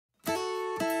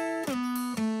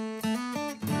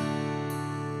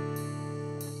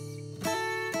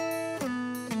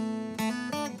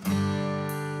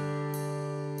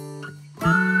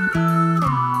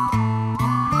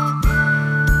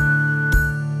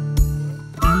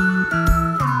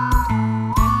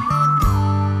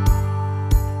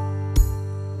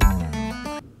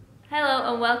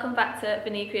back to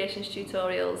Vanircreations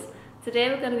tutorials. Today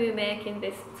we're going to be making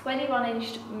this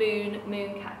 21-inch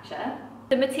mooncatcher.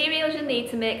 The materials you'll need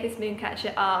to make this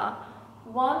mooncatcher are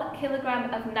 1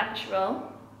 kilogram of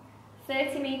natural,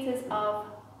 30 meters of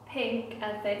pink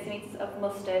and 30 meters of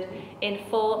mustard in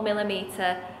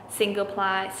 4mm single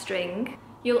ply string.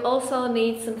 You'll also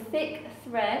need some thick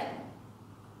thread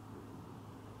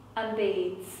and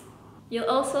beads. You'll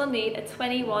also need a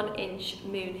 21-inch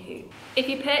moon hoop. If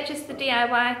you purchase the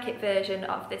DIY kit version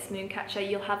of this mooncatcher,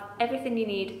 you'll have everything you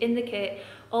need in the kit.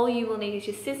 All you will need is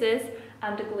your scissors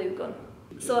and a glue gun.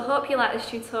 So I hope you like this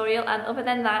tutorial, and other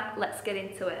than that, let's get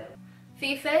into it. For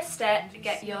your first step,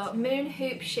 get your moon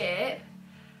hoop shape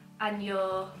and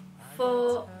your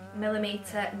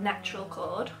 4mm natural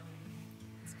cord.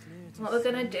 And what we're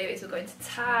going to do is we're going to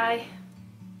tie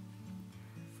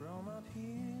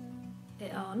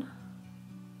it on.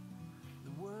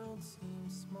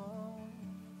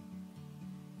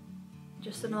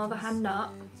 Just an overhand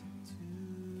knot,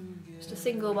 just a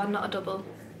single one, not a double.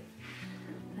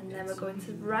 And then we're going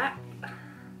to wrap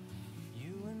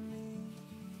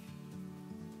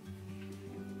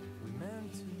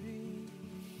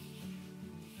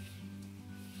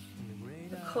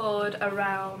the cord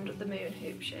around the moon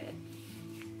hoop shape.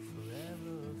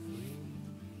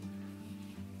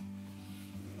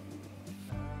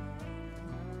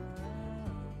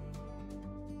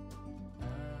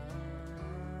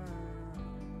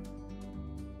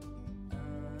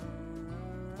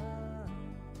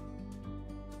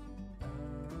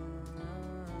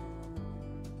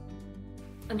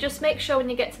 And just make sure when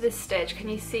you get to this stage, can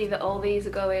you see that all these are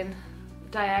going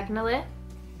diagonally?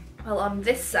 Well, on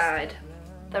this side,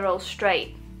 they're all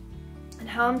straight. And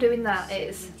how I'm doing that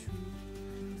is,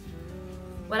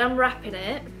 when I'm wrapping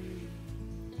it,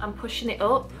 I'm pushing it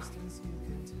up.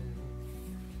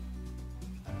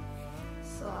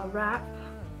 So I wrap.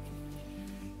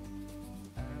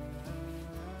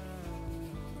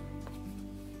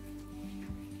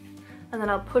 And then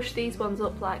I'll push these ones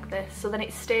up like this, so then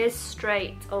it stays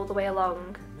straight all the way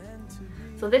along.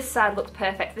 So this side looks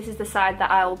perfect. This is the side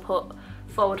that I will put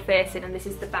forward facing, and this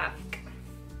is the back.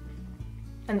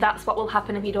 And that's what will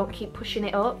happen if you don't keep pushing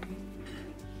it up.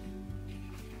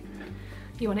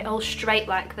 You want it all straight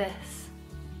like this.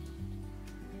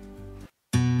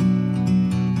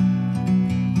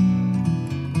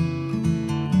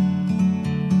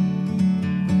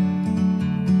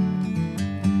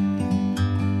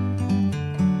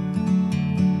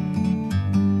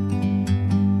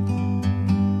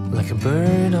 Like a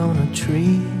bird on a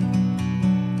tree,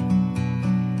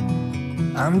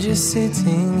 I'm just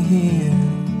sitting here.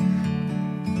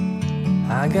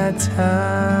 I got time,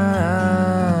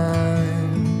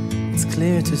 it's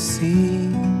clear to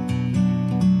see.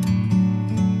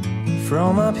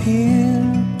 From up here,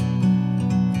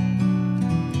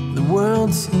 the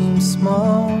world seems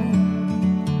small.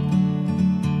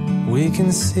 We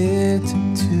can sit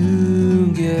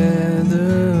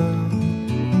together.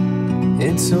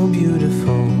 It's so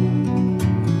beautiful,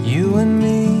 you and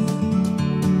me,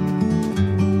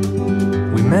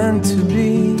 we meant to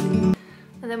be.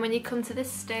 And then when you come to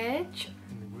this stage,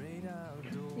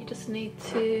 you just need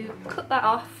to cut that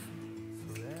off.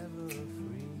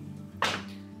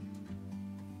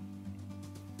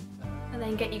 And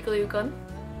then get your glue gun.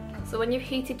 So when you've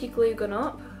heated your glue gun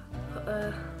up, put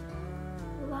a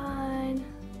line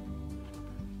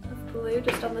of glue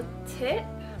just on the tip.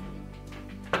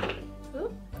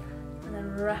 And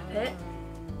then wrap it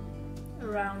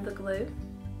around the glue.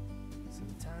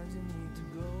 Sometimes you need to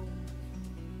go,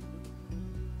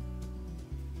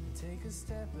 take a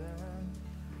step back,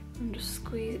 and just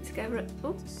squeeze it together at,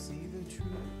 and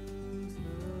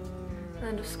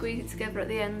then just squeeze it together at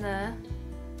the end there,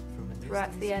 right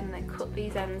to the end, and then cut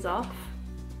these ends off.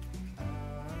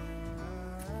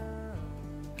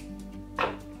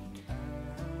 And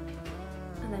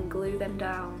then glue them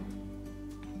down.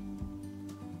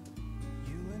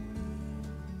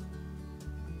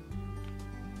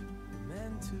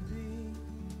 to be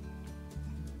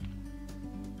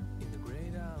in the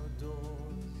great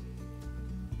outdoors,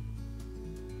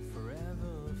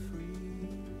 forever free,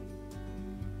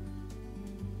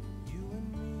 you and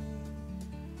me.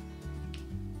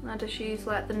 I just use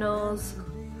like the nose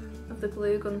of the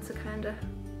glue gun to kind of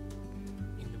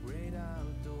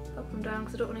pop them down,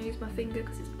 because I don't want to use my finger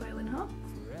because it's boiling hot.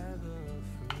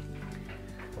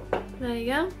 There you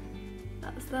go,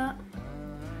 that's that.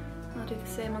 I'll do the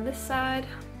same on this side.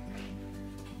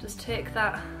 Just take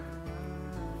that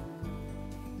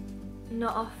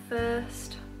knot off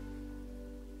first.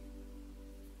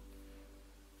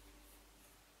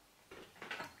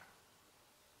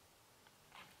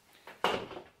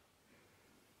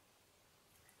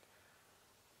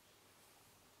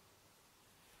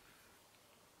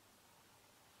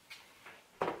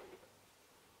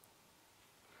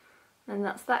 And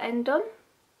that's that end done.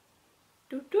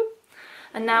 Doop, doop.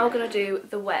 And now we're going to do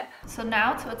the web. So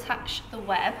now to attach the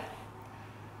web,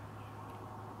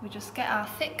 we just get our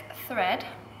thick thread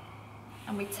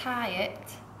and we tie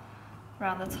it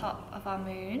around the top of our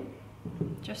moon,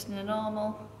 just in a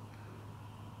normal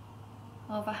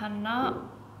overhand knot,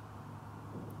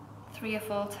 3 or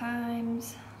 4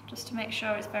 times, just to make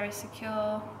sure it's very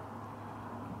secure,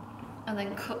 and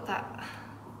then cut that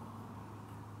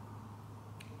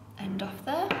end off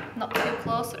there, not too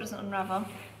close so it doesn't unravel.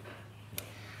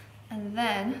 And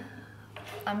then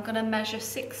I'm going to measure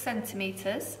 6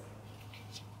 centimetres.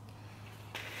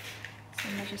 So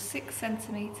measure 6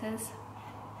 centimetres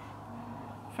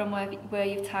from where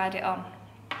you've tied it on.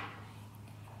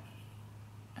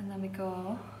 And then we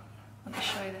go, let me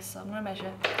show you this, so I'm going to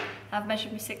measure, I've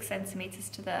measured me 6 centimetres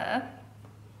to there.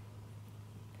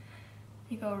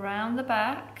 You go around the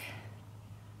back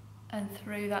and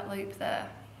through that loop there.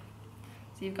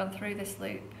 So you've gone through this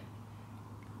loop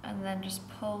and then just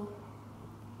pull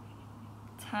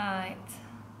tight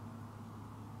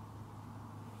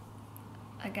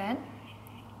again,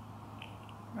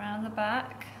 around the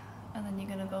back, and then you're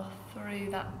going to go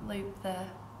through that loop there.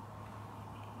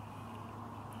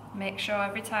 Make sure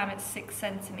every time it's 6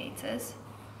 centimetres.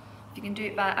 If you can do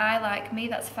it by eye like me,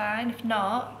 that's fine. If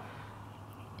not,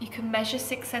 you can measure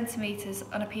 6 centimetres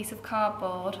on a piece of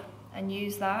cardboard and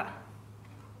use that.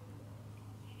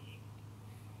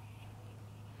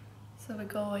 So we're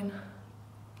going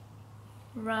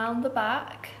round the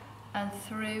back and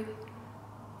through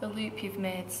the loop you've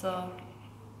made. So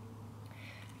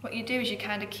what you do is you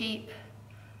kind of keep,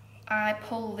 I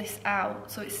pull this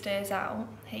out so it stays out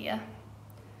here,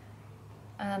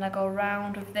 and then I go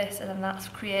round with this, and then that's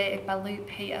created my loop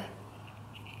here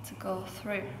to go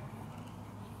through.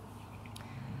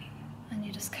 And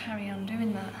you just carry on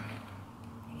doing that.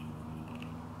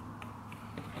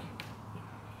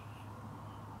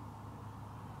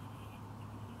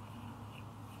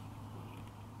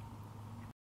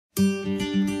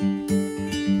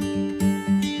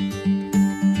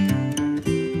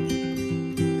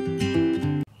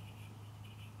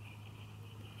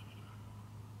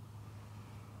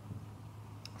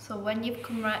 So when you've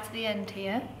come right to the end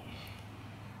here,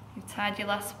 you've tied your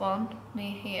last one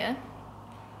near here,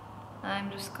 I'm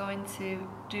just going to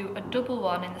do a double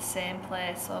one in the same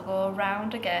place. So I'll go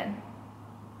around again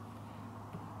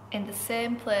in the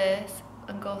same place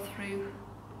and go through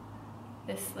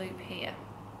this loop here,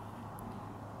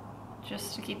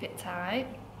 just to keep it tight.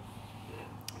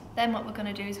 Then what we're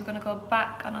going to do is we're going to go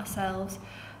back on ourselves,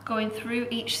 going through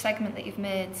each segment that you've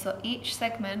made. So each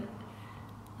segment,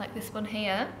 like this one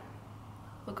here,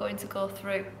 we're going to go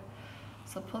through.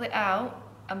 So pull it out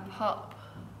and pop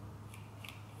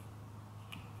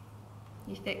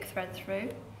your thick thread through,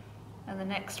 and the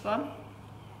next one.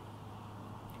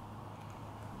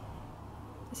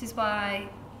 This is why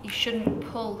you shouldn't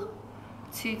pull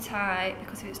too tight,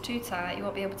 because if it's too tight you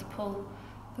won't be able to pull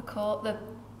the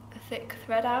thick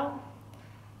thread out.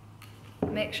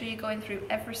 Make sure you're going through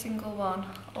every single one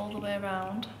all the way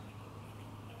around.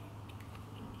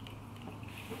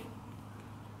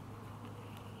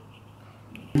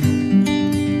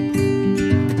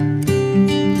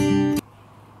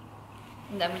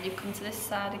 And then when you come to this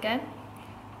side again,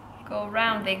 go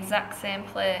around the exact same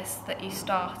place that you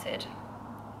started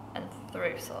and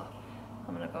through. So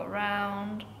I'm going to go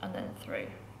round and then through,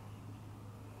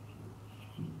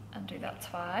 and do that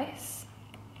twice.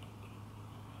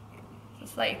 So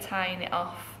it's like you're tying it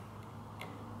off.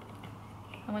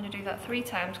 I'm going to do that 3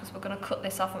 times because we're going to cut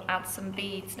this off and add some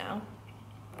beads now.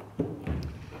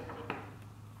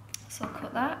 So I'll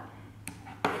cut that.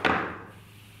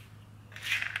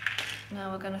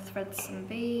 Now we're going to thread some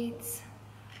beads.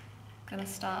 I'm going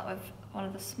to start with one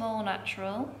of the small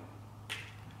natural,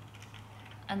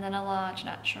 and then a large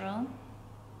natural,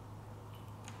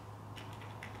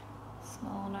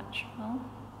 small natural,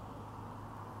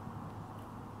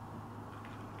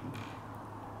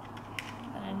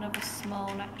 then another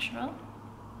small natural,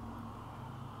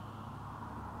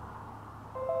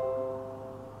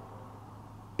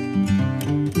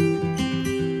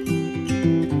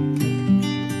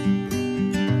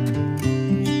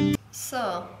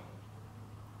 so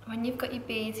when you've got your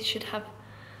beads you should have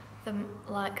them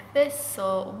like this.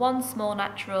 So 1 small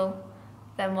natural,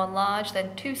 then 1 large,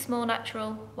 then 2 small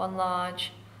natural, 1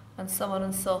 large, and so on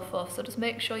and so forth. So just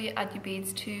make sure you add your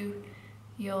beads to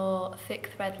your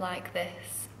thick thread like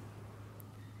this.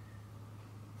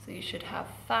 So you should have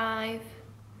 5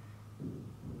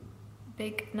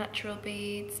 big natural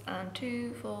beads and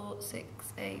 2, 4,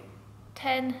 6, 8,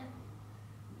 10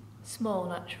 small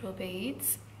natural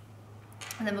beads.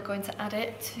 And then we're going to add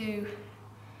it to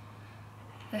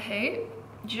the hoop.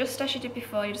 Just as you did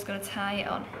before, you're just going to tie it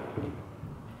on.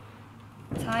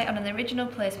 Tie it on in the original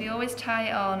place. We always tie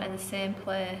it on in the same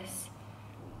place.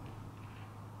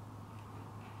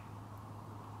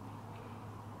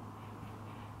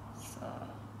 So,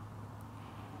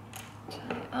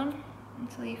 tie it on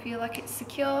until you feel like it's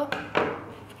secure.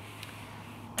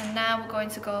 And now we're going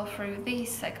to go through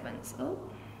these segments. Oh.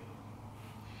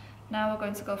 Now we're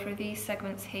going to go through these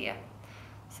segments here.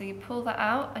 So you pull that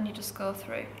out and you just go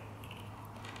through.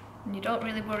 And you don't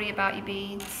really worry about your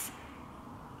beads.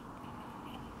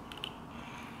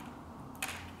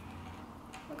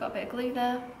 I've got a bit of glue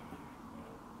there.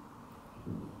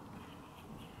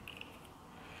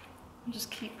 And just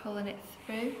keep pulling it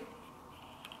through.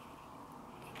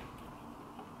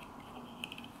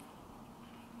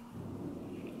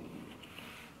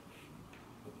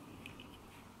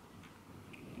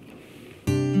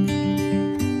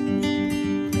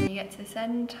 When you get to this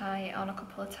end, tie it on a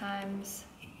couple of times.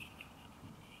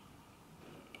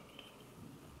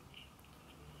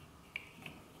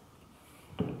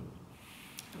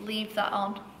 Leave that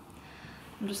on.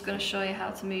 I'm just going to show you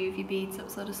how to move your beads up,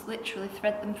 so just literally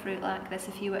thread them through like this,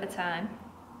 a few at a time.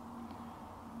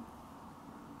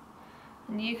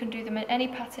 And you can do them in any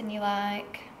pattern you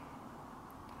like.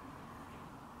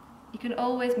 You can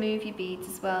always move your beads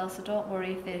as well, so don't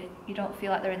worry if you don't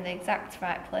feel like they're in the exact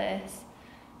right place,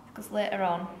 because later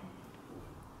on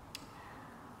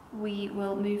we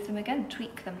will move them again,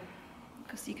 tweak them,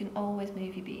 because you can always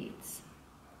move your beads.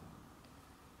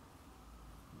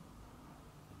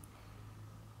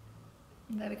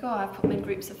 There we go, I've put them in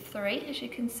groups of 3, as you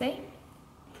can see.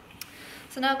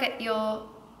 So now get your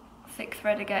thick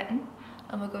thread again,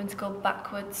 and we're going to go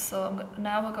backwards. So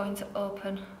now we're going to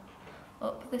open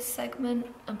up this segment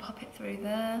and pop it through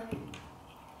there.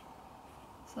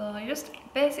 So you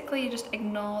just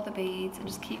ignore the beads and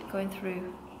just keep going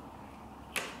through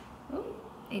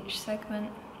each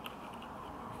segment.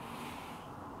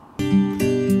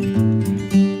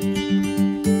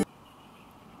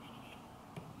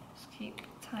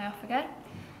 Tie off again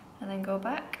and then go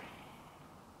back.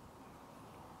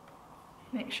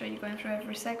 Make sure you're going through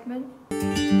every segment.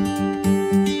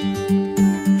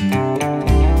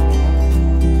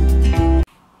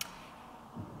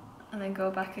 And then go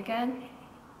back again.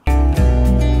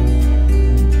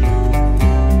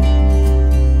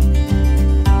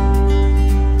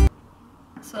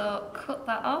 So cut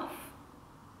that off.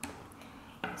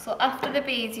 So after the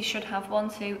beads you should have 1,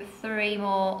 2, 3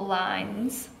 more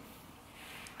lines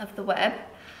of the web,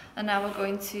 and now we're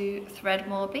going to thread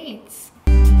more beads.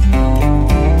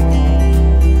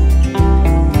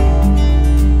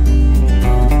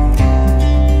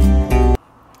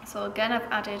 So again, I've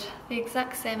added the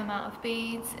exact same amount of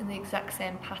beads in the exact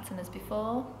same pattern as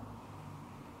before,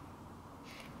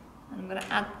 and I'm going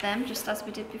to add them just as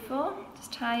we did before.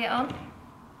 Just tie it on.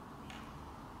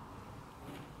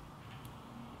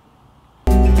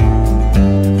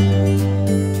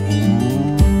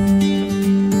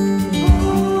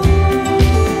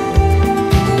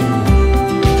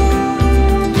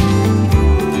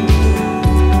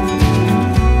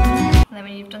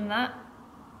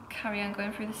 Carry on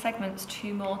going through the segments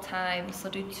 2 more times, so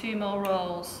do 2 more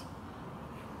rows.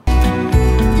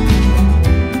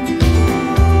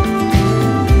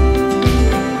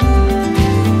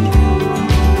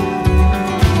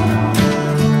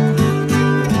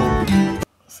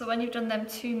 So when you've done them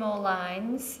 2 more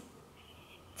lines,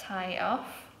 tie it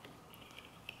off.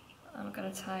 I'm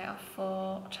going to tie it off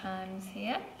 4 times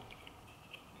here.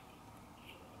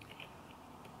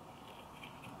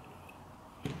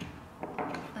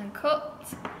 And cut.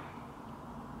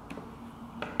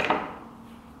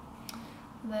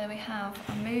 There we have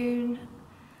a moon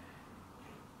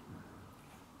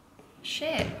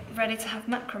shape ready to have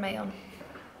macrame on.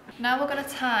 Now we're going to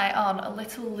tie on a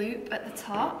little loop at the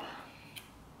top.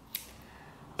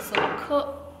 So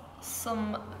cut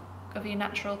some of your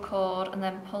natural cord and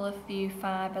then pull a few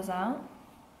fibres out.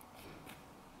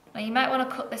 Now you might want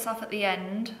to cut this off at the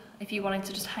end if you wanted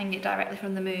to just hang it directly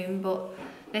from the moon, but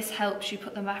this helps you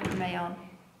put the macrame on.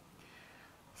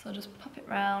 So just pop it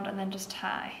round and then just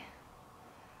tie.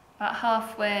 About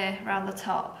halfway around the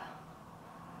top.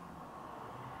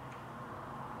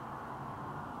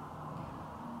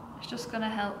 It's just going to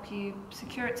help you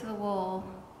secure it to the wall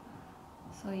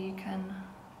so you can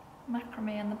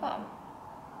macrame on the bottom.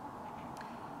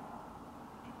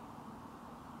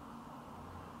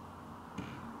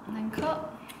 And then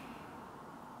cut.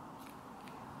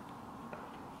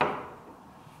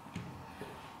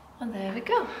 And there we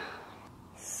go.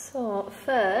 So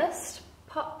first,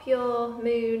 pop your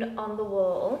moon on the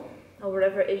wall, or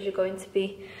wherever it is you're going to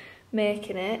be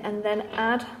making it, and then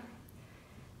add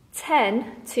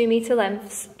 10 2-metre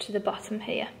lengths to the bottom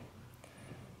here.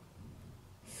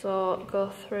 So go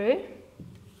through.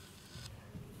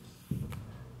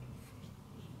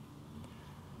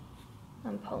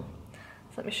 And pull.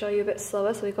 So let me show you a bit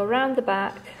slower. So we go round the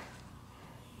back,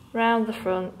 round the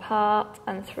front, part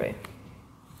and through.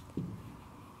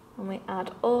 And we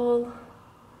add all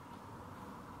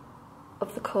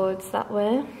of the cords that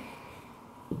way.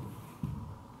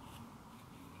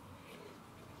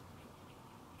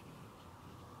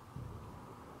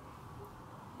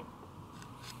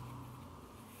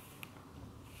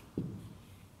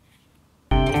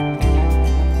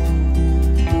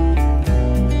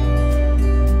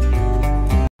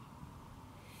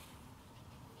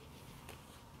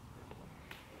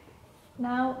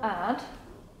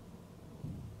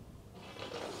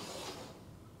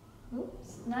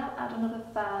 Now add another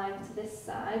 5 to this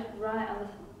side, right on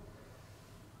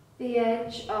the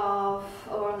edge of,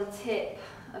 or on the tip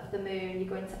of the moon. You're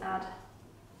going to add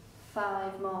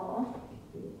 5 more.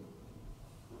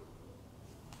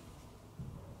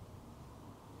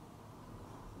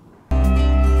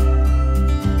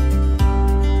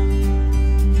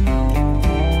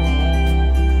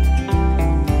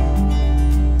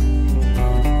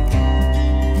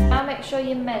 Now make sure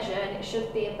you measure, and it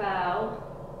should be about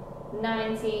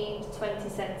 19 to 20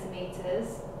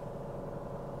 centimetres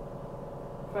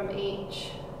from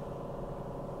each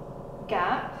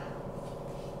gap.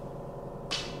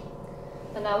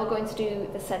 And now we're going to do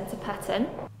the centre pattern.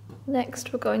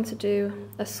 Next we're going to do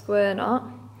a square knot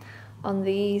on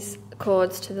these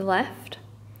cords to the left.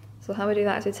 So how we do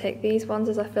that is we take these ones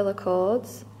as our filler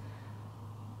cords,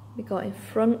 we go in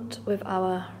front with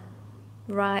our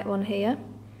right one here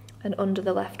and under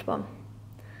the left one.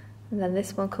 And then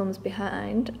this one comes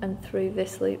behind and through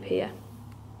this loop here.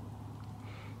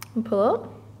 And pull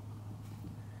up.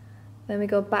 Then we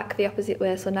go back the opposite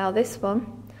way. So now this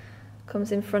one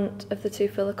comes in front of the 2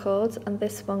 filler cords and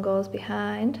this one goes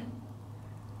behind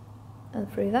and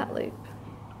through that loop.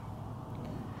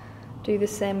 Do the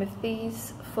same with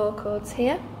these 4 cords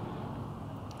here.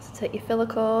 So take your filler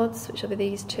cords, which will be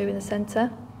these 2 in the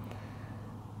centre.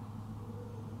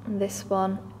 And this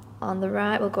one on the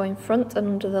right will go in front and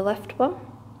under the left one.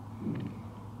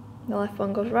 The left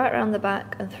one goes right around the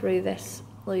back and through this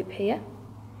loop here.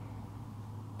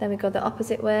 Then we go the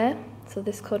opposite way. So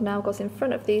this cord now goes in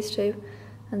front of these 2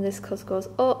 and this cord goes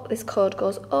up, this cord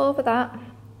goes over that,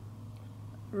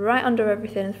 right under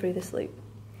everything and through this loop.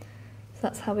 So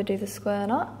that's how we do the square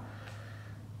knot.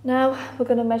 Now we're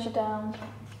going to measure down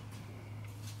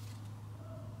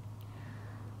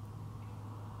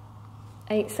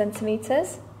 8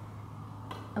 centimetres.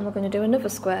 And we're going to do another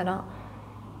square knot.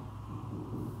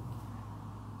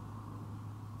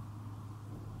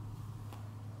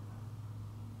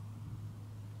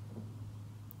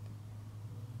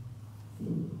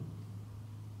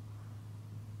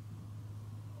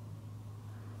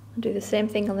 And do the same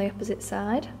thing on the opposite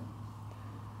side.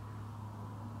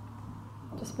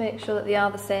 Just make sure that they are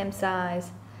the same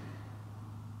size.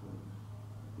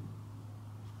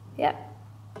 Yep.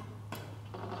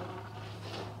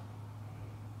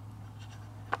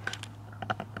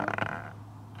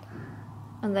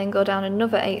 And then go down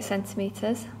another 8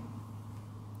 centimetres.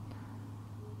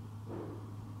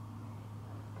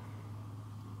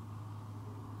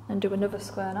 And do another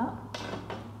square knot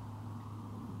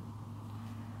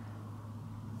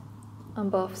on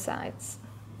both sides.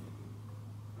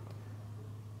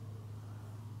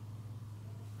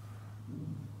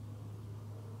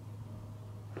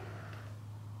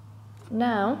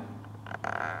 Now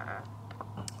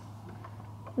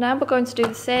we're going to do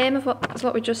the same as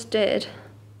what we just did.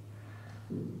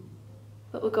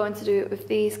 But we're going to do it with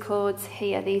these cords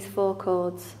here, these 4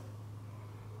 cords,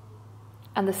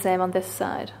 and the same on this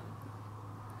side.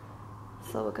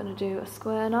 So we're going to do a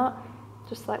square knot,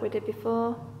 just like we did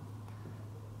before.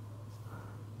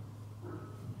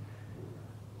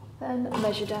 Then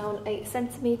measure down 8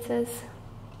 centimetres.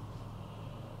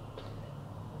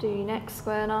 Do your next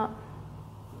square knot.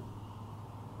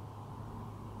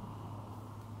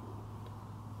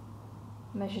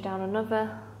 Measure down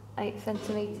another 8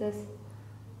 centimetres.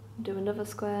 Do another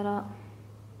square knot.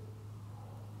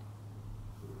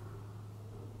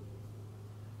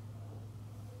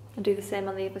 And do the same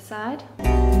on the other side.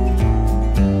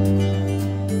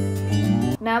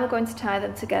 Now we're going to tie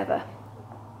them together.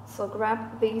 So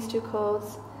grab these 2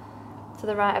 cords to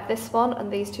the right of this one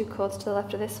and these 2 cords to the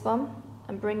left of this one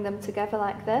and bring them together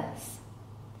like this.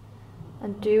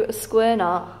 And do a square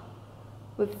knot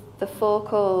with the 4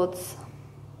 cords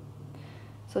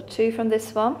So 2 from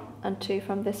this one, and 2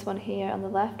 from this one here on the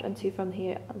left, and 2 from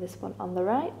here and this one on the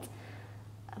right.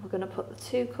 And we're going to put the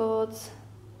 2 cords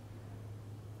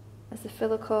as the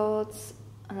filler cords,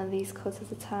 and then these cords as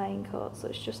the tying cords. So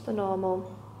it's just the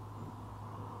normal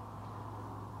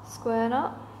square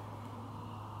knot.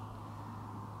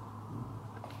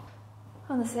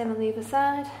 And the same on the other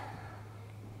side.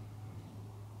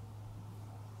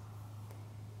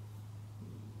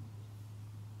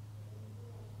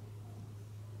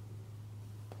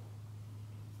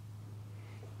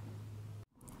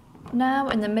 Now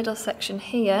in the middle section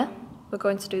here, we're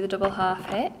going to do the double half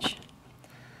hitch.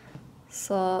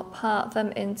 So part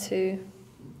them into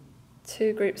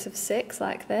 2 groups of 6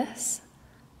 like this.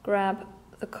 Grab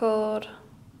the cord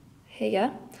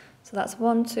here. So that's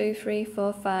 1, 2, 3,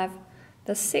 4, 5.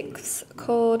 The 6th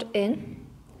cord in,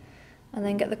 and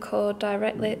then get the cord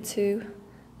directly to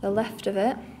the left of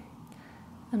it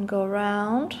and go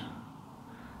round,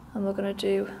 and we're going to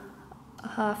do a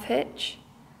half hitch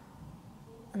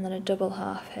and then a double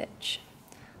half hitch.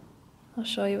 I'll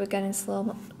show you again in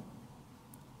slower.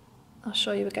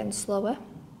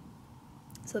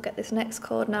 So get this next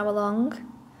cord now along.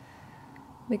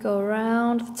 We go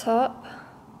round the top,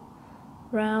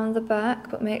 round the back,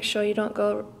 but make sure you don't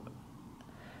go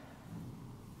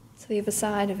to the other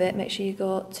side of it. Make sure you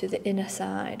go to the inner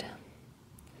side.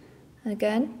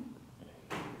 Again,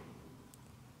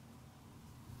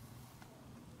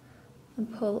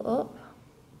 and pull up.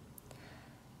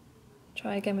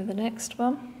 Try again with the next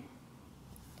one.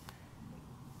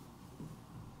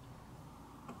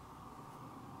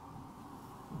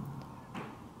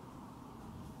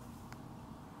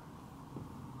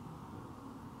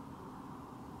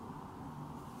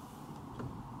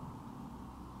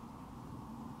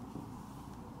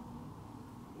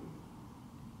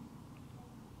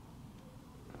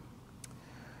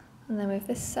 And then with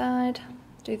this side,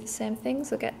 do the same thing.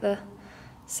 So get the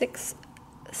sixth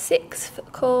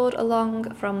cord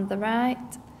along from the right.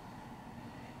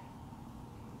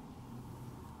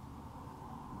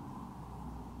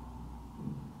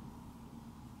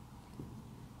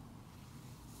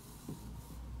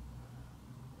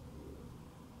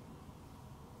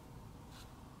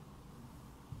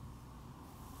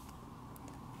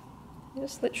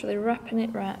 Just literally wrapping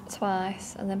it right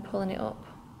twice and then pulling it up.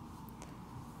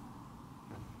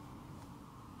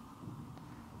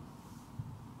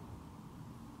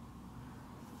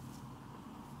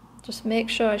 Just make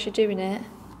sure as you're doing it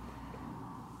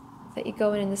that you're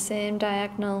going in the same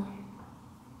diagonal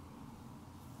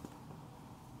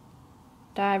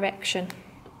direction.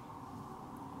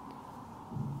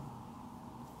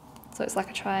 So it's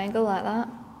like a triangle like that.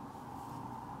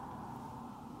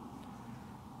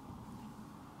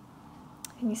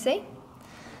 Can you see?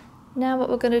 Now what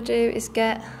we're going to do is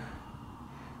get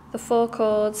the 4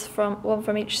 cords one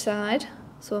from each side,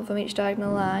 so one from each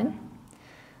diagonal line.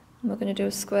 And we're going to do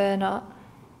a square knot.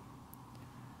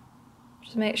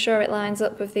 Just make sure it lines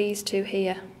up with these 2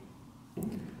 here.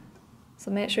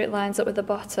 So make sure it lines up with the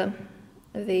bottom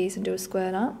of these and do a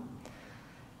square knot.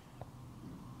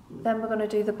 Then we're going to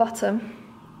do the bottom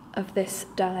of this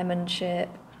diamond shape.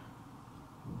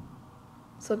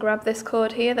 So grab this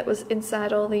cord here that was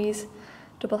inside all these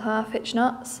double half hitch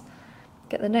knots,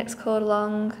 get the next cord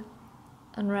along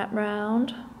and wrap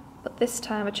round, but this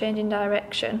time we're changing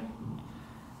direction.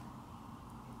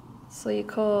 So your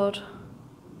cord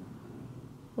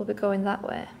will be going that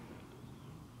way.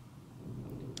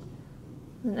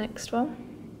 The next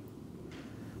one.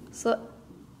 So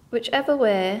whichever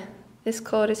way this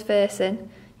cord is facing,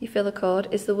 your filler cord,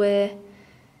 is the way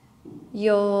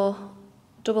your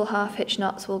double half hitch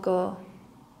knots will go.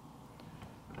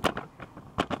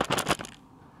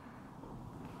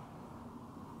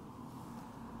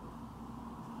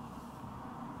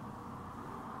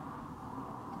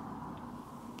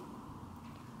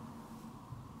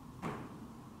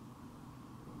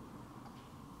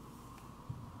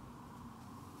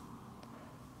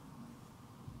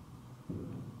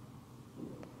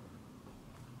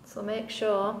 So make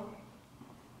sure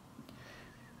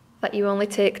that you only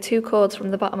take 2 cords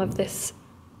from the bottom of this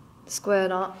square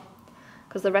knot,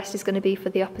 because the rest is going to be for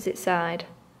the opposite side.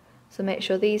 So make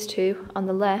sure these 2 on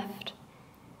the left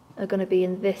are going to be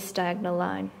in this diagonal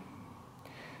line.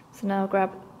 So now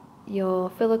grab your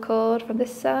filler cord from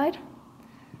this side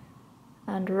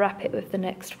and wrap it with the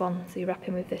next one. So you're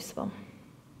wrapping with this one.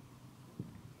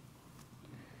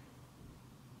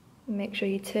 Make sure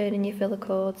you're turning your filler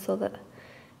cord so that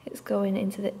it's going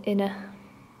into the inner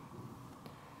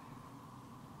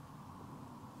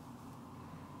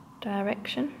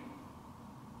direction.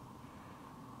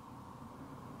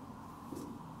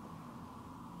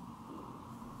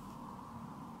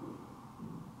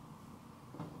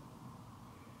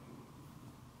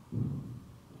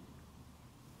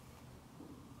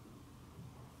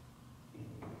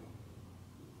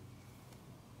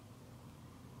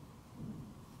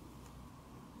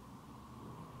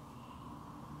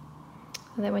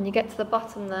 And then when you get to the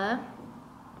bottom there,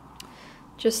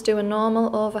 just do a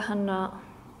normal overhand knot,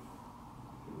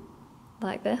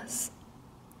 like this,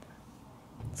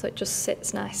 so it just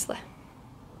sits nicely.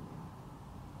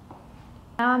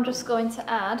 Now I'm just going to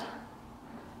add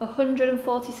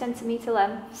 140 centimetre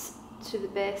lengths to the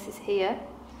bases here,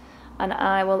 and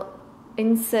I will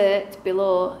insert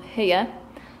below here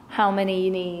how many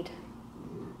you need.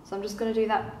 So I'm just going to do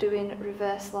that doing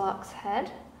reverse lark's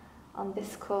head on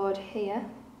this cord here,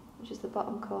 which is the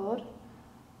bottom cord.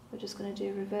 We're just going to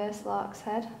do reverse lark's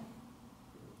head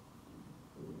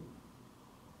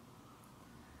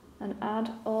and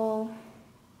add all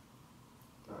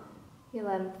your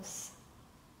lengths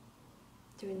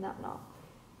doing that knot.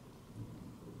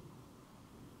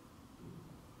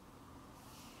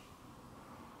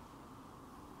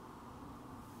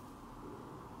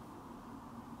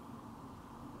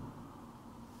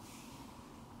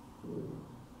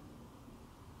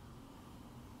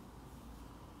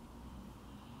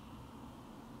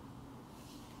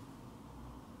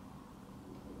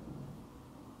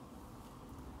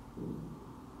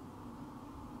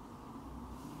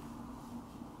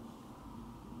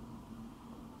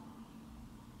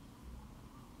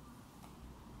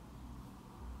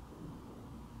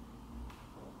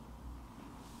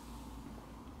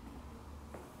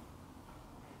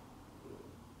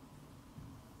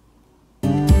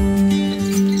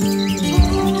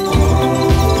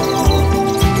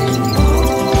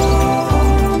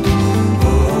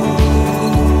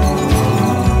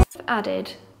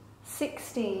 Added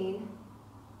 16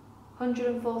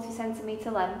 140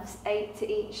 centimetre lengths, 8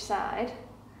 to each side.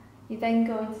 You're then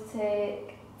going to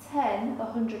take 10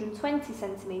 120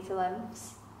 centimetre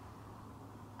lengths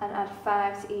and add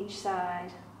 5 to each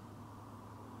side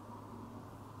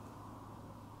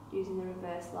using the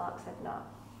reverse lark's head knot.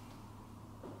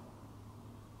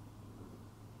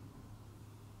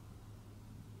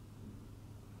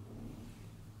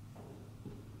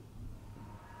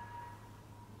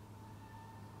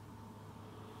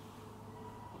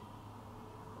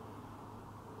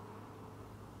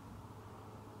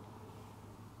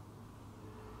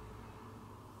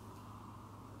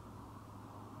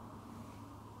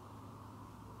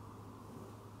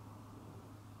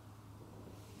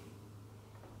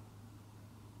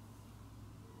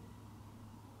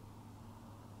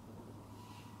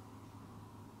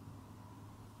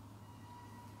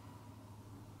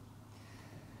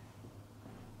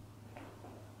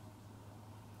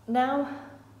 Now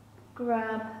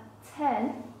grab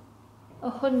 10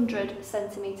 100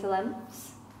 centimetre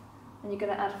lengths and you're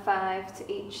going to add 5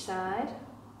 to each side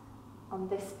on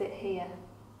this bit here.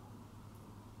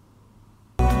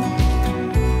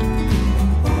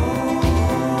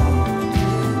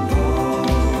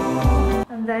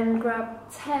 And then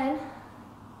grab 10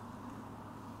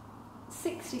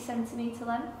 60 centimetre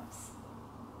lengths,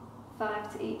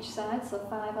 5 to each side, so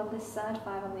 5 on this side,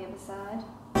 5 on the other side.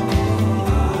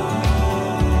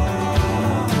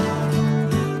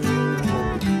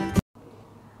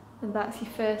 And that's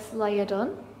your first layer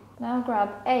done. Now grab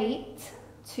 8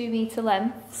 2-metre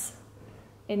lengths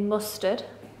in mustard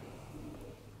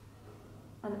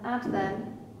and add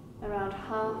them around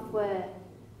halfway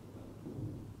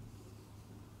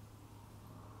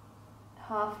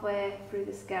through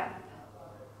this gap.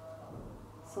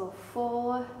 So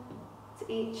 4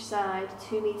 to each side,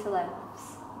 2-metre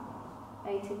lengths,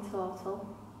 8 in total.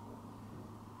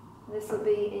 This will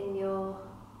be in your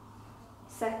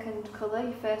second colour,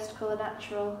 your first colour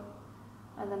natural,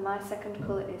 and then my second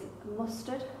colour is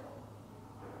mustard.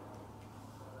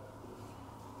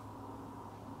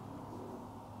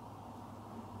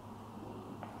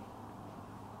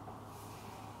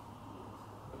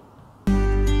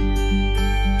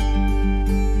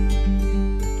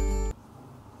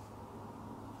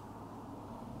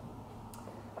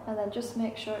 And then just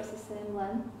make sure it's the same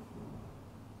length.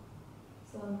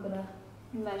 So I'm going to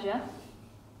measure.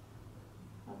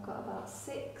 I've got about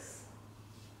 6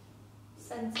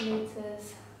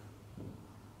 centimetres,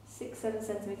 6-7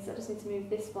 centimetres. I just need to move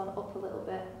this one up a little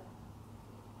bit.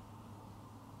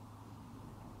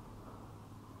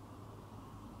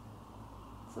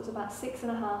 So it's about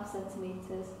 6.5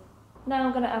 centimetres. Now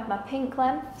I'm going to add my pink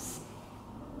lengths,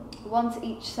 1 to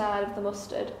each side of the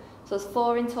mustard. So there's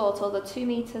 4 in total, they're 2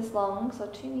 metres long, so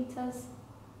 2 metres,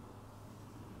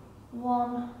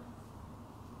 1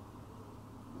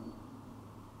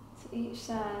 to each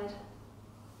side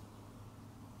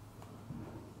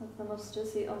of the mustard,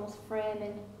 so you're almost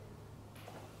framing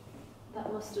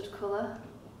that mustard colour.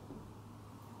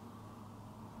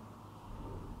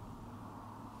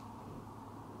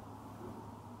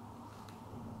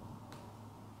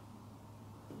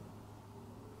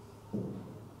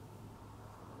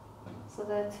 So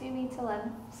they're 2 metre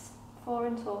lengths, 4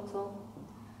 in total,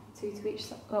 2 to each,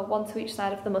 well, 1 to each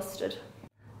side of the mustard.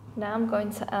 Now I'm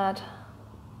going to add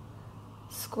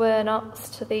square knots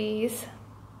to these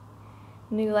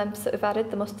new lengths that we've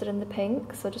added, the mustard and the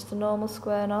pink, so just a normal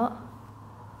square knot.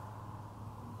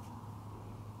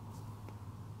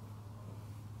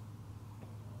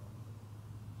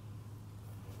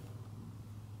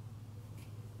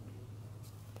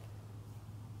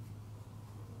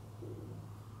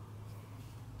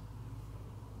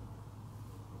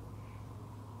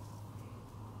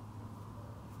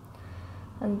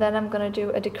 And then I'm going to do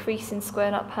a decreasing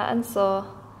square knot pattern,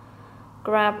 so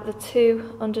grab the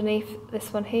 2 underneath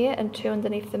this one here and 2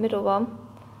 underneath the middle one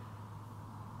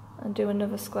and do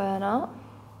another square knot.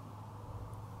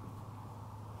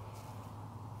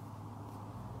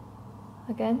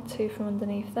 Again, 2 from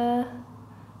underneath there,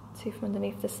 2 from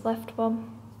underneath this left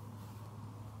one.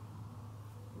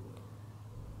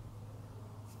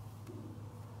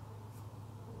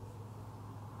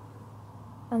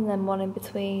 And then 1 in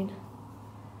between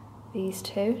these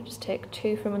 2, just take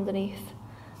 2 from underneath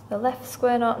the left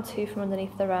square knot and 2 from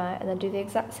underneath the right, and then do the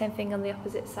exact same thing on the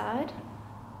opposite side.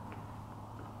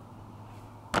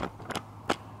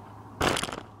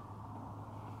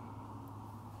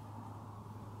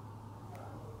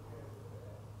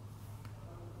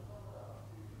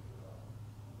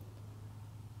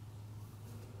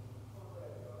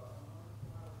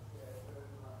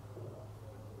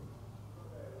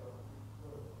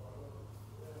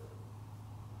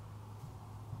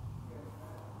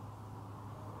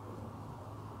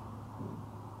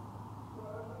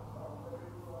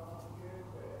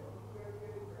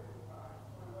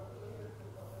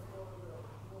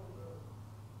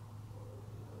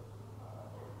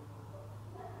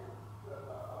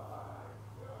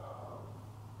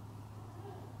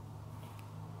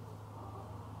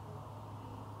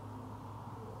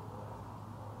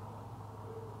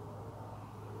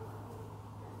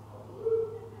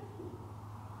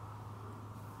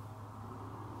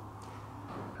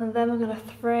 And then we're going to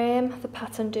frame the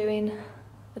pattern doing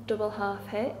a double half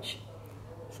hitch.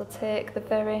 So take the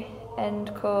very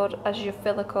end cord as your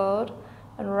filler cord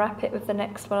and wrap it with the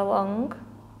next one along.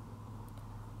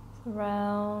 So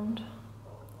round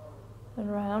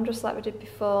and round, just like we did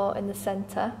before in the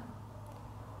centre.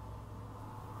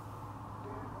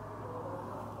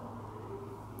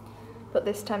 But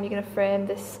this time you're going to frame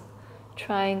this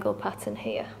triangle pattern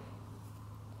here.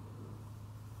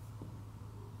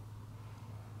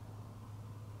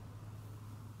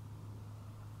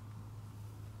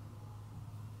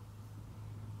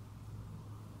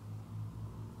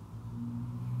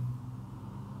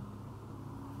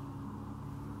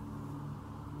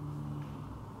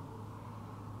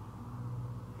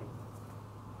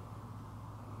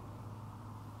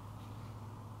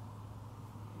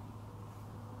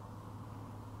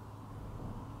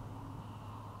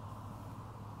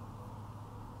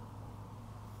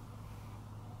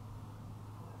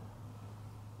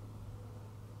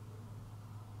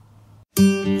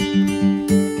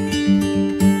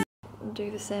 Do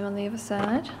the same on the other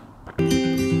side.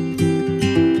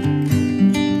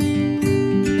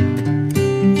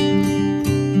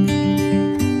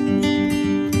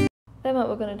 Then what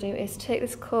we're going to do is take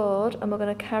this cord and we're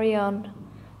going to carry on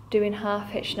doing half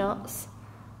hitch knots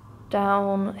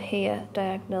down here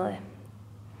diagonally.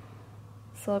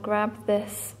 So I'll grab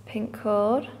this pink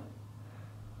cord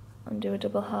and do a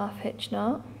double half hitch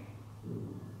knot.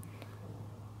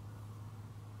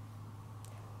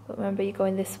 But remember, you're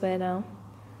going this way now.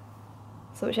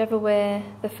 So whichever way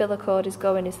the filler cord is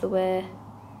going is the way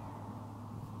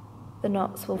the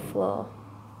knots will flow.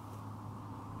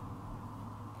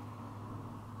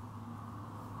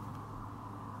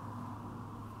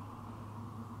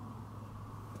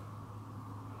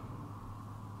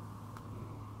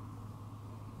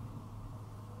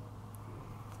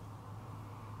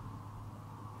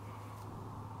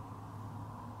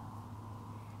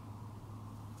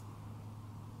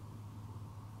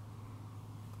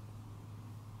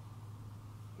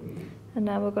 And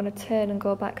now we're going to turn and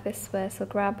go back this way, so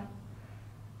grab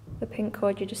the pink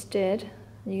cord you just did,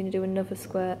 and you're going to do another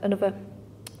square,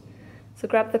 so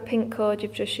grab the pink cord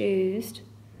you've just used,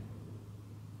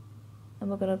 and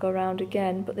we're going to go around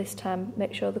again, but this time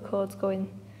make sure the cord's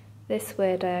going this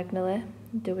way diagonally,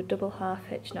 and do a double half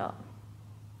hitch knot.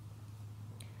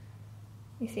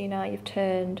 You see now you've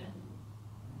turned.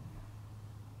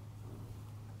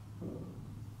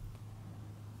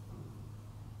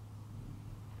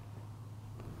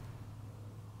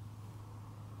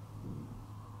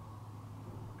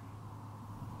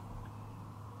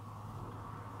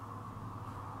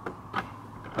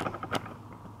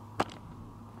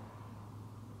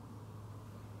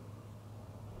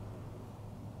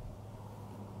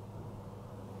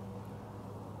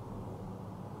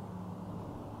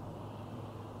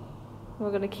 We're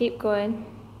going to keep going.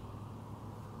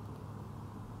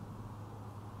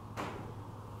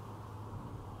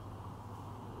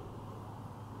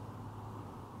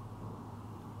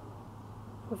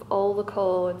 With all the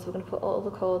cords, we're going to put all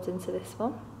the cords into this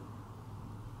one.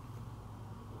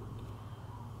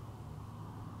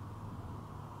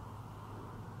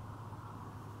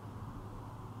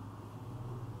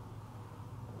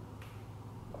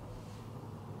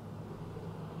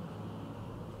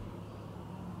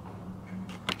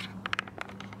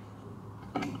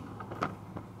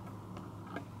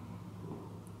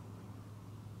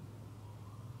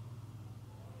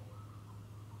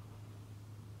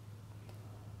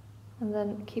 And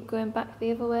then keep going back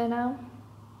the other way now.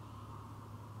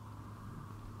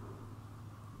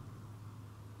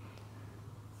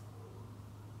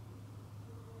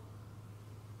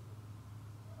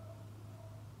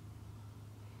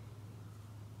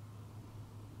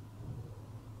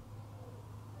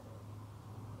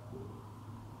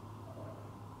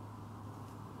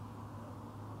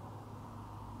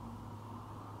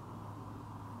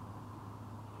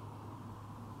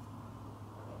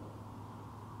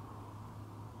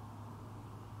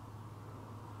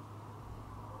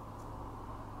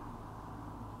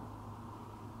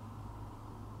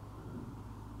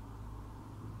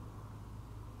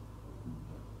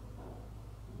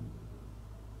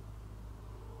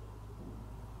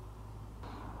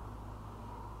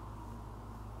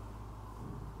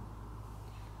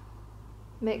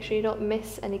 Make sure you don't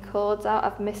miss any cords out.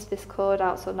 I've missed this cord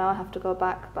out, so now I have to go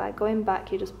back. By going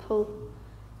back, you just pull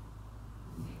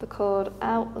the cord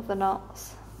out of the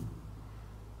knots,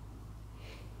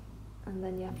 and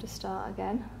then you have to start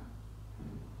again,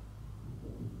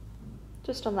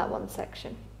 just on that one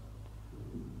section.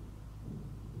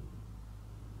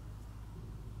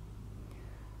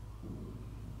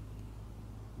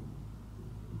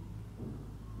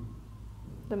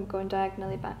 Then we're going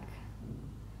diagonally back.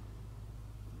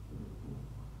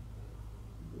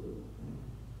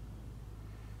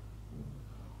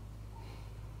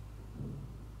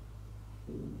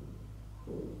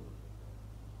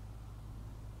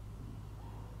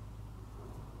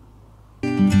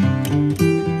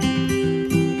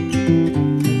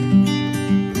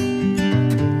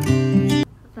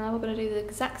 Now we're going to do the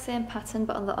exact same pattern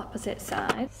but on the opposite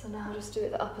side. So now just do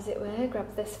it the opposite way.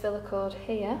 Grab this filler cord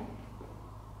here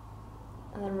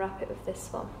and then wrap it with this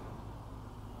one.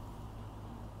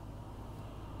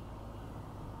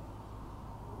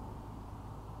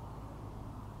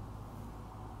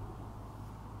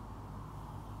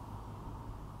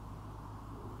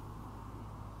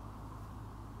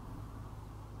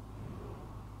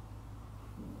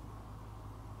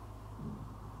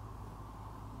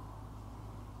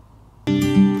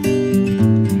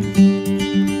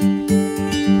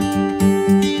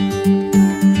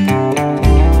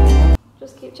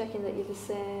 Checking that you're the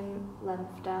same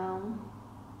length down,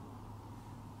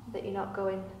 that you're not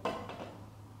going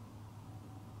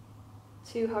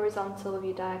too horizontal with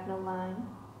your diagonal line.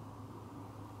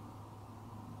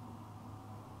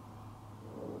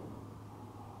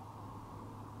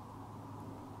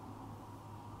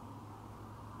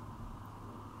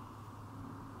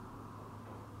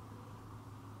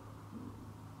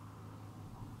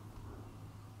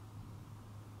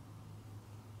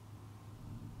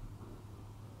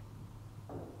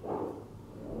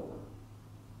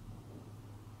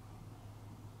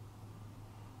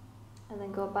 And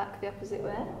then go back the opposite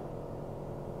way.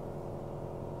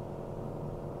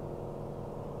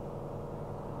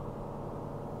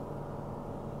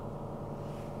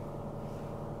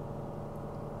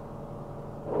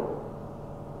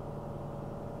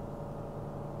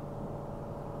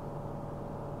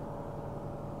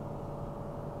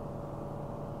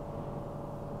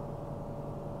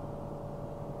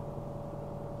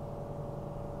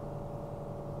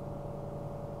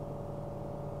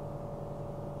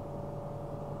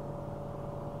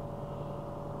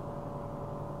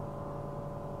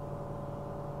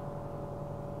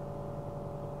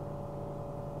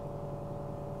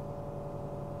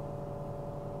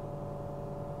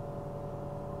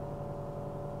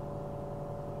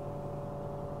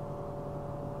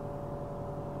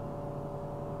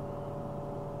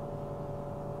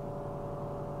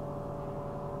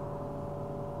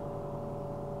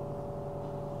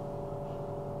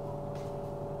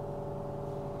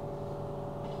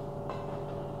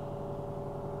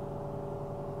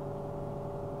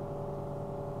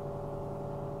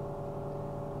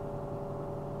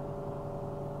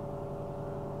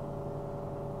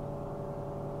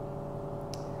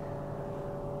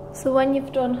 So when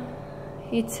you've done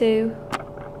your two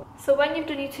So when you've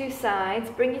done your two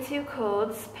sides, bring your two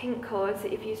cords, pink cords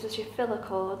that you've used as your filler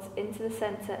cords, into the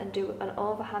centre and do an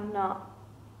overhand knot,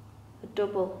 a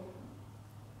double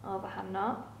overhand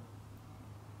knot.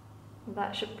 And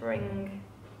that should bring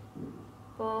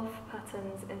both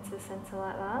patterns into the centre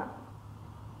like that.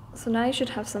 So now you should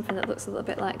have something that looks a little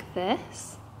bit like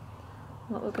this.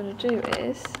 What we're going to do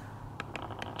is,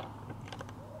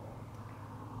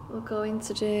 we're going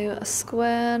to do a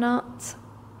square knot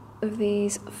of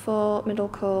these 4 middle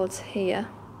cords here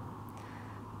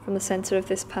from the centre of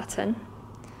this pattern.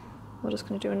 We're just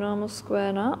going to do a normal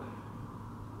square knot.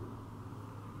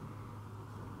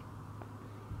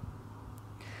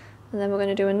 And then we're going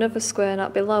to do another square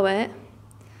knot below it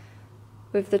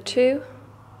with the 2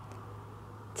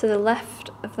 to the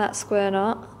left of that square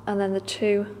knot, and then the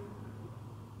 2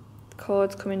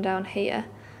 cords coming down here.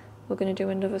 We're going to do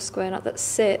another square knot that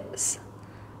sits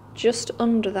just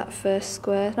under that first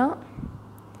square knot,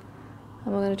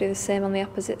 and we're going to do the same on the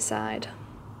opposite side.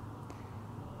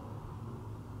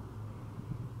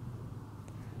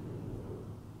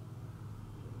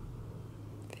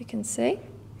 If you can see,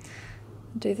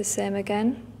 do the same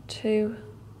again, 2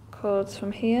 cords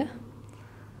from here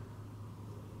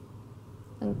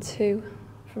and 2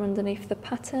 from underneath the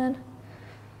pattern,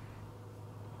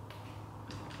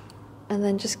 and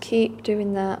then just keep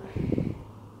doing that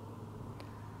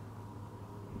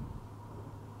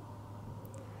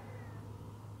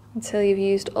until you've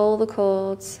used all the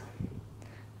cords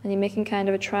and you're making kind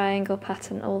of a triangle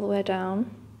pattern all the way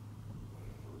down.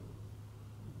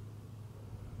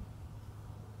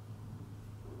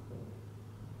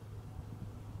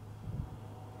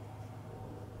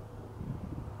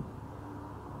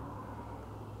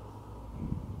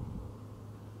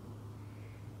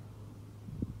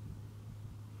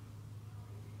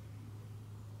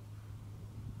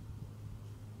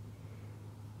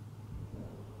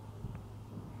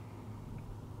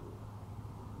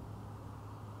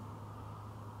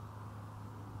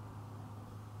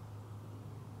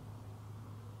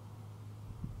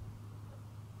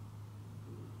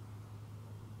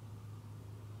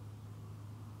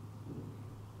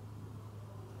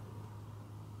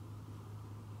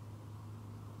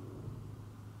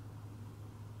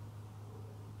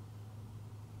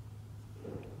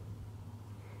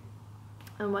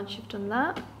 And once you've done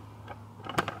that,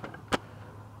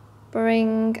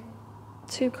 bring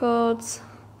 2 cords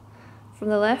from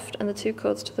the left and the 2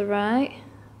 cords to the right,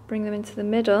 bring them into the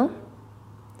middle,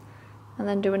 and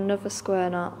then do another square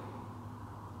knot.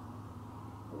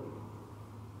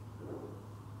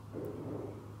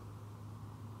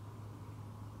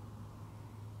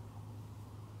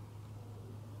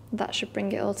 That should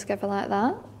bring it all together like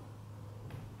that.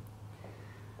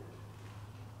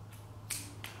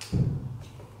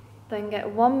 Then get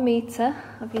 1 metre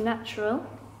of your natural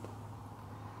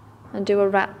and do a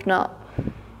wrap knot.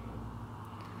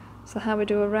 So how we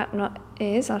do a wrap knot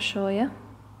is, I'll show you.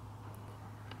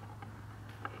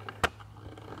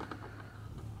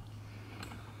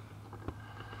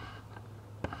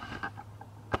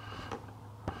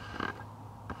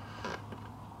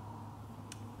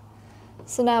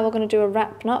 So now we're going to do a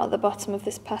wrap knot at the bottom of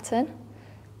this pattern.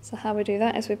 So how we do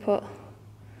that is we put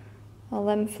a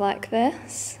length like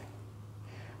this.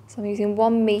 So I'm using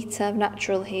 1 metre of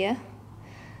natural here.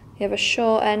 You have a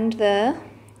short end there,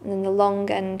 and then the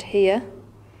long end here.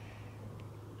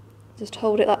 Just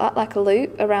hold it like that, like a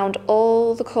loop, around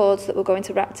all the cords that we're going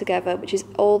to wrap together, which is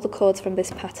all the cords from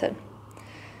this pattern.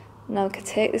 Now we can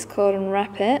take this cord and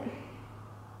wrap it.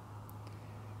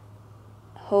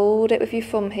 Hold it with your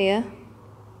thumb here,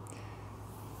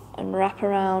 and wrap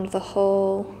around the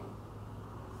whole.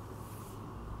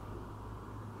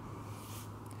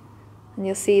 And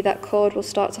you'll see that cord will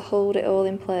start to hold it all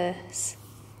in place.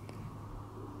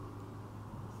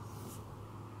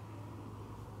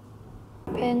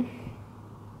 Pin.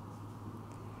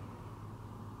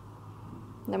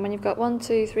 Then when you've got 1,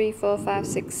 2, 3, 4, 5,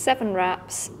 6, 7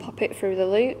 wraps, pop it through the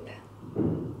loop.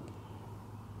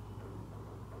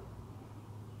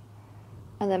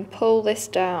 And then pull this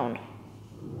down.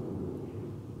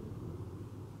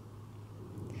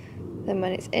 Then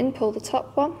when it's in, pull the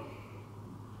top one.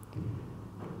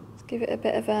 Give it a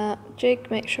bit of a jig,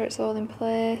 make sure it's all in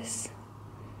place.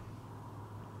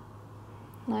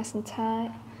 Nice and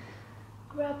tight.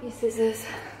 Grab your scissors,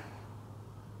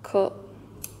 cut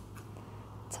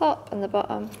top and the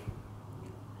bottom,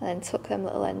 and then tuck them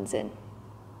little ends in.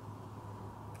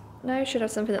 Now you should have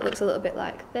something that looks a little bit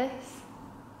like this.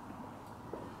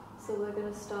 So we're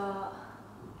going to start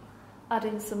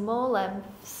adding some more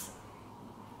lengths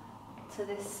to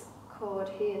this cord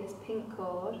here, this pink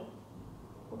cord.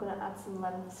 We're going to add some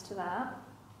lengths to that.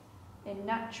 in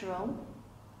natural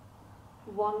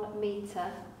 1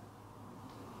 metre.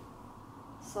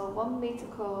 So 1 metre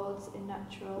cords in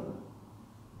natural,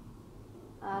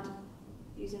 add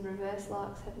using reverse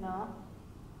lark's head knot.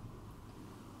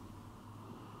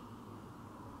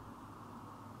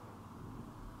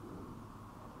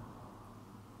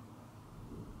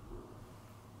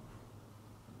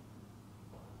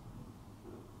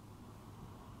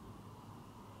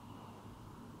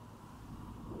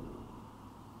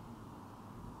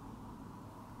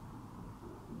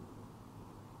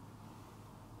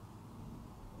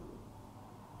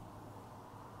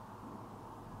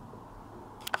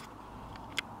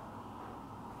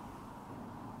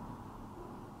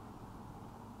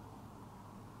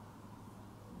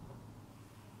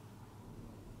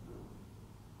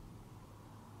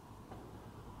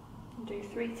 Do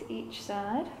 3 to each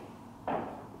side,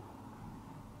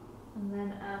 and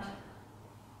then add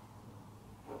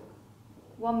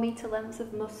 1 metre lengths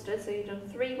of mustard. So you've done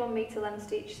 3 1 metre lengths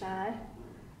to each side,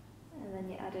 and then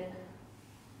you add in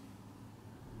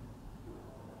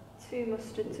 2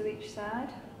 mustard to each side.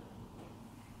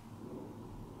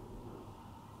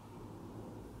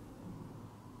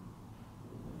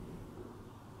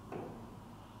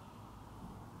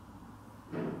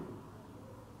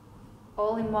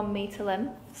 All in 1 metre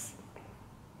lengths.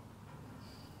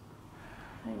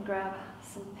 Then grab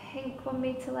some pink 1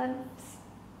 metre lengths.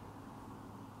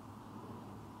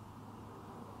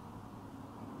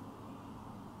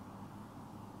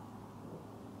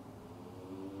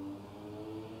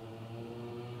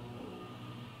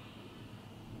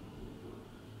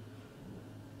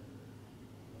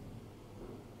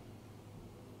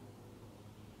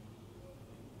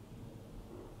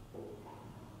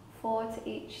 Four to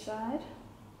each side.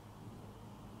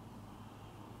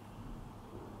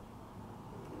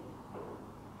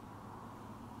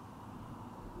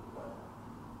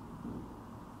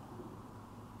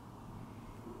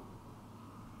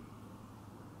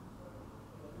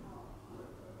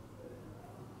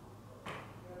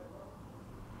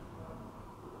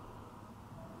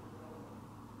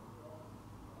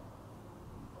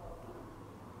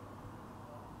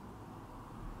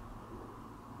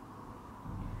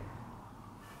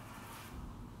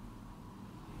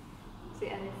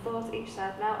 And then 4 to each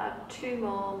side. Now add 2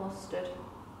 more mustard.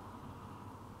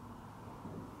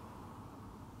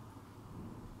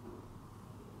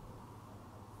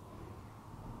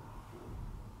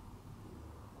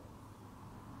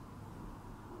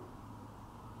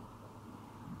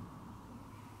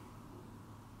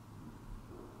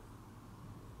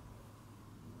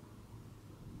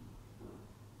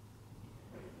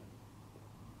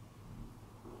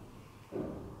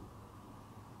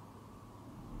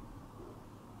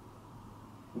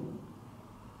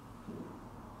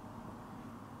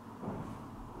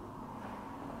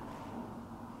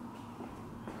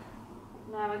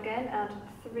 Now again add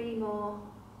 3 more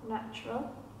natural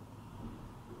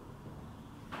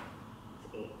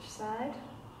to each side.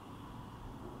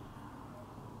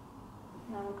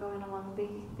 Now we're going along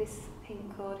this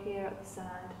pink cord here at the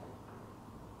side.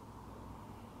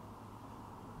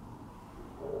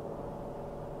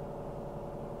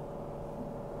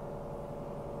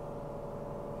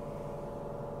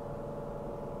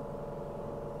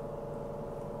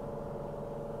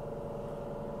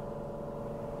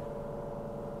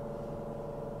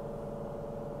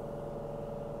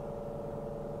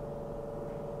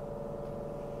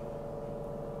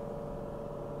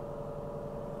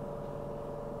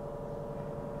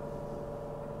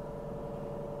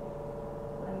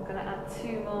 I'm going to add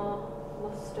 2 more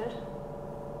mustard.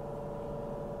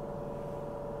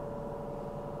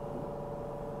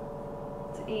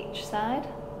 To each side.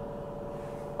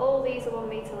 All these are 1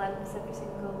 metre lengths, every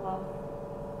single one.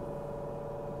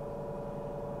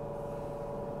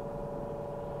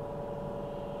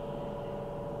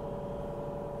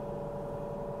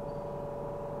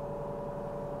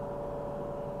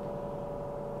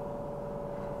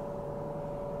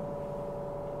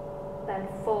 Then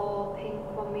 4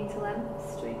 pink 1 metre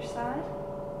lengths to each side.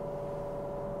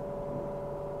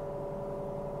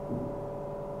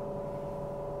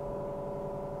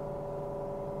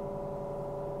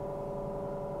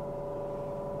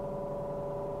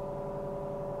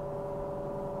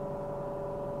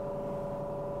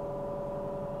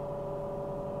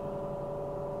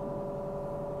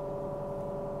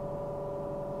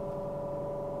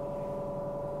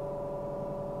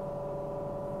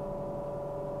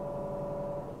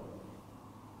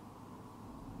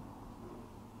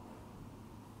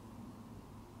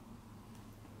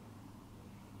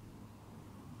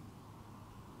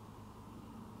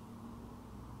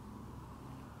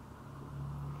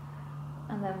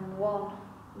 and then 1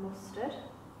 mustard.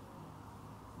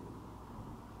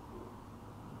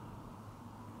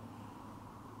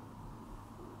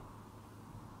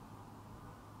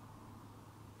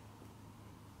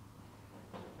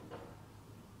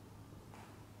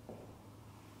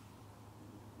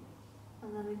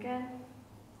 And then again,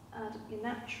 add your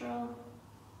natural,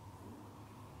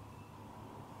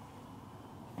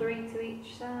 3 to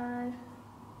each side.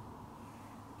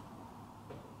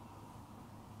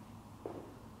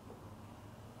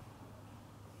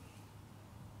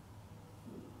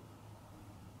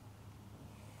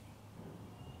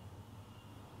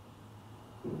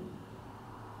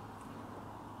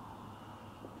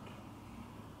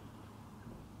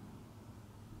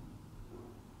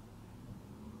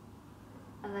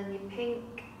 And then your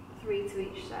pink, 3 to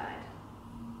each side.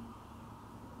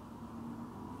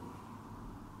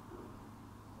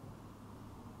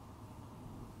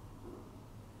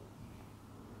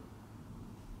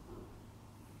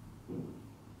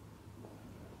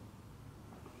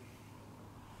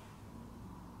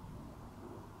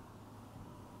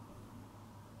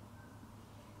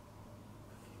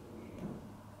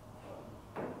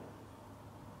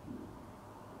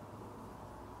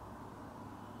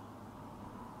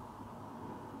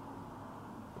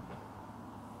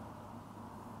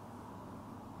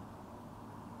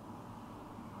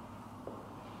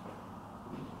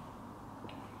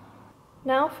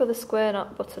 Now for the square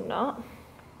knot button knot.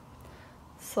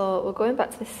 So we're going back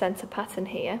to this centre pattern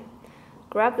here.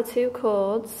 Grab the 2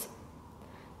 cords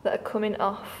that are coming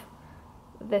off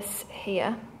this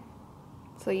here.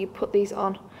 So you put these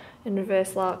on in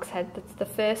reverse lark's head. That's the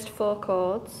first 4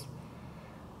 cords.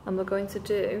 And we're going to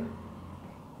do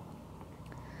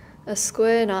a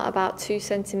square knot about 2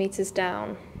 centimetres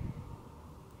down.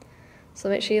 So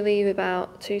make sure you leave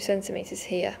about 2 centimetres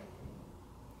here.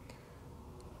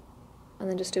 And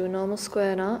then just do a normal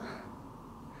square knot,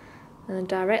 and then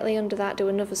directly under that do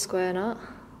another square knot,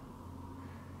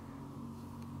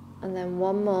 and then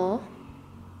 1 more,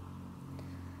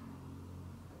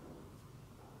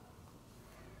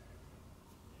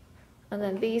 and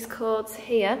then these cords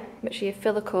here, which are your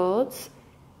filler cords,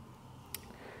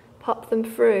 pop them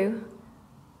through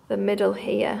the middle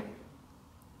here.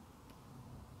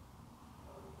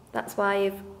 That's why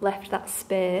you've left that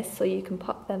space, so you can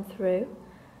pop them through.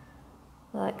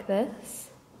 Like this.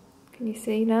 Can you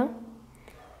see now?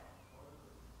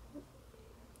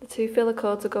 The 2 filler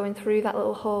cords are going through that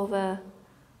little hole there.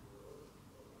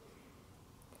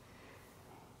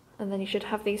 And then you should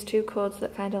have these 2 cords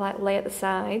that kind of like lay at the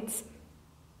sides.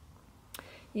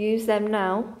 Use them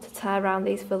now to tie around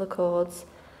these filler cords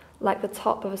like the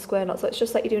top of a square knot. So it's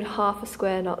just like you're doing half a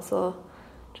square knot, so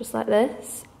just like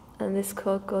this. And this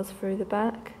cord goes through the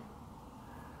back.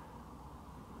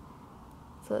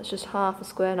 So it's just half a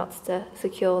square knot to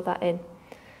secure that in.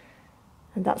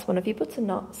 And that's one of your button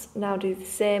knots. Now do the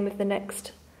same with the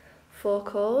next 4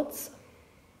 cords.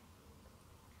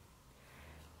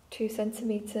 2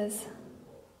 centimetres.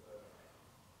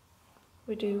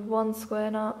 We do 1 square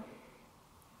knot,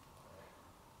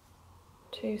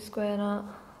 2 square knot,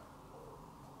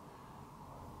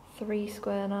 3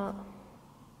 square knot.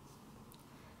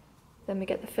 Then we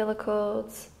get the filler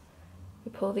cords.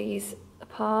 We pull these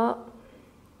apart.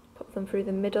 Put them through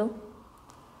the middle.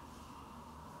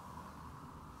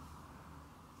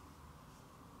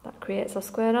 That creates our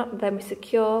square knot, and then we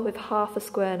secure with half a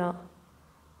square knot.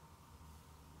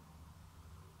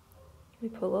 We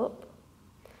pull up.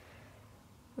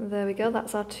 And there we go,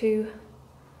 that's our 2,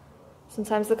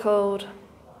 sometimes they're called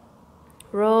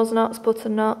rose knots,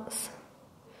 button knots.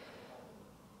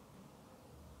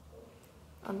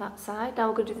 On that side. Now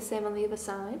we're going to do the same on the other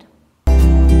side.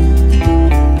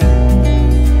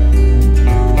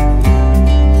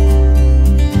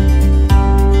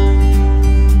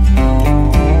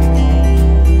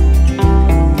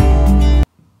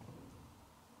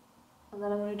 And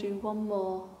then I'm going to do 1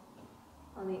 more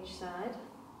on each side.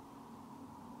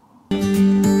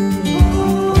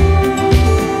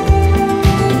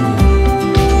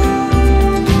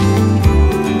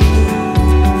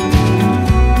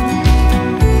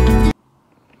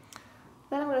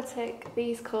 Then I'm going to take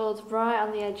these cords right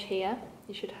on the edge here.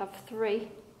 You should have 3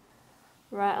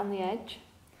 right on the edge.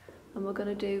 And we're going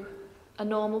to do a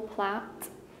normal plait.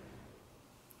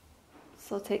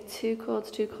 So I'll take 2 cords,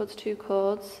 2 cords, 2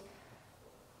 cords.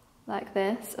 Like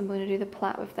this, and we're going to do the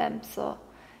plait with them. So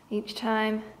each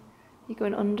time you're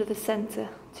going under the centre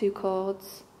 2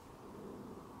 cords,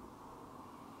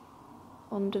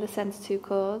 under the centre 2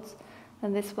 cords,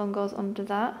 and this one goes under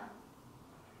that.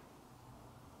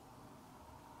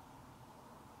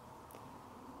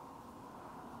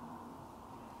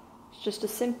 just a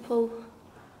simple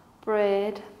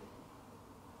braid.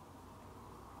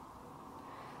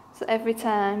 So every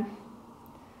time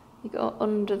you go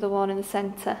under the one in the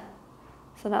centre.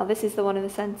 So now this is the one in the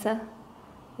centre.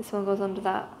 This one goes under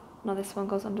that. Now this one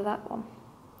goes under that one.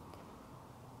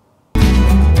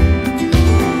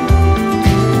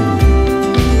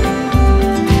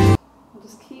 We'll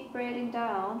just keep braiding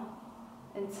down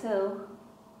until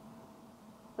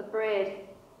the braid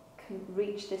can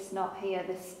reach this knot here,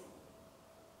 this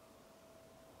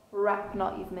wrap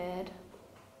knot you've made.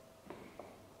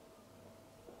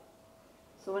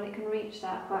 So when it can reach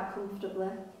that quite comfortably,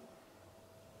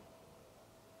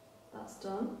 that's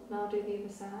done. Now do the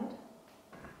other side.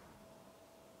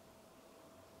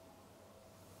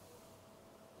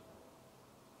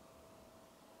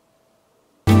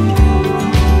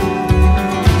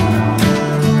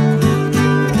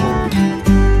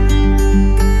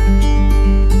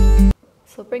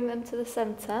 So bring them to the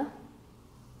centre.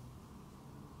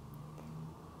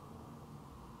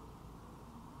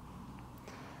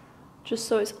 Just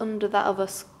so it's under that other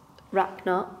wrap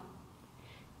knot.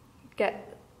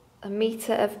 Get a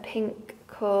metre of pink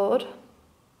cord.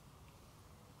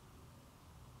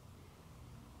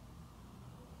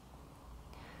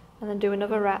 And then do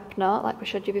another wrap knot like we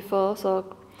showed you before.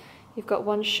 So you've got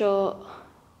one short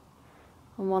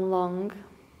and one long.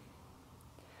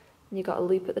 And you've got a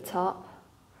loop at the top.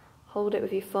 Hold it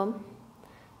with your thumb.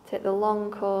 Take the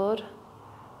long cord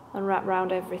and wrap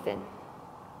round everything.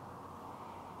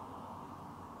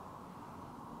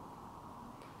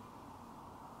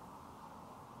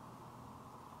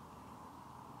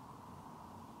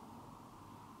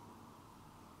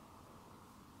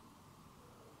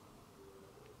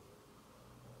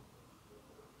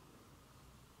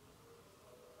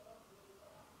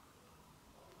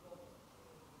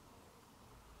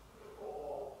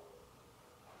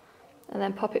 And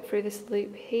then pop it through this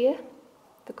loop here,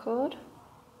 the cord,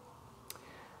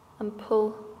 and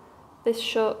pull this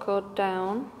short cord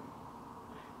down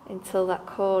until that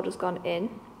cord has gone in.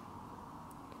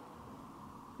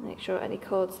 Make sure any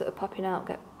cords that are popping out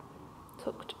get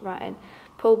tucked right in.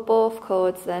 Pull both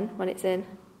cords then when it's in,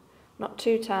 not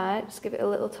too tight, just give it a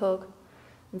little tug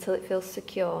until it feels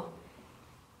secure.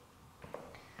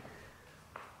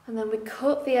 And then we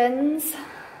cut the ends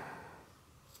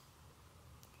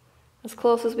as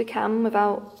close as we can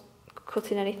without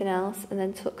cutting anything else, and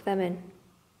then tuck them in.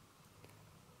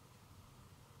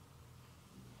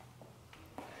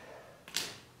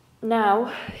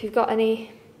 Now, if you've got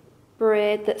any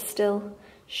braid that's still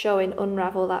showing,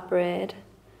 unravel that braid.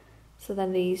 So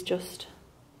then these just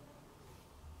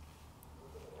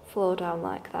flow down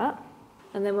like that.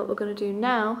 And then what we're going to do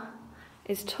now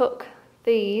is tuck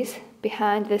these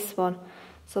behind this one.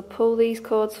 So pull these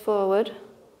cords forward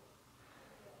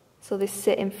so they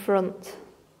sit in front.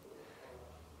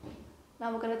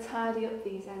 Now we're going to tidy up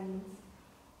these ends.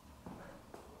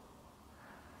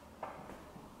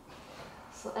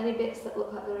 So any bits that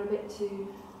look like they're a bit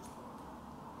too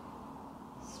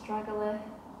straggly,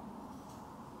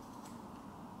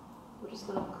 we're just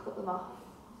going to cut them off.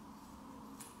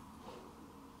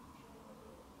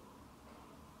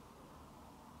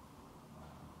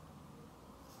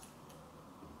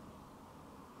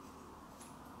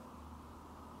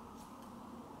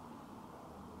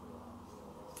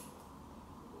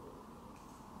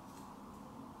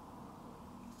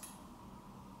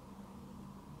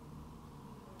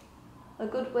 A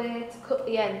good way to cut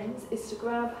the ends is to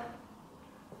grab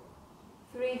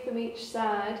 3 from each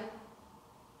side,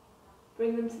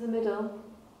 bring them to the middle,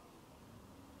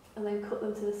 and then cut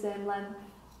them to the same length.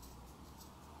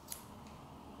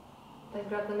 Then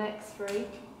grab the next 3,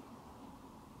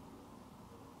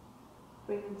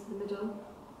 bring them to the middle,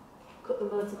 cut them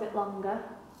a little bit longer.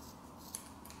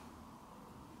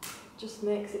 Just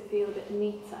makes it feel a bit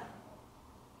neater.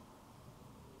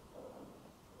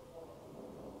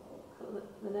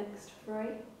 The next 3,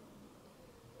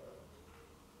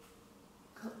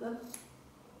 cut them,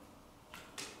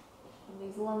 and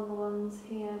these longer ones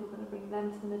here, we're going to bring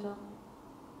them to the middle.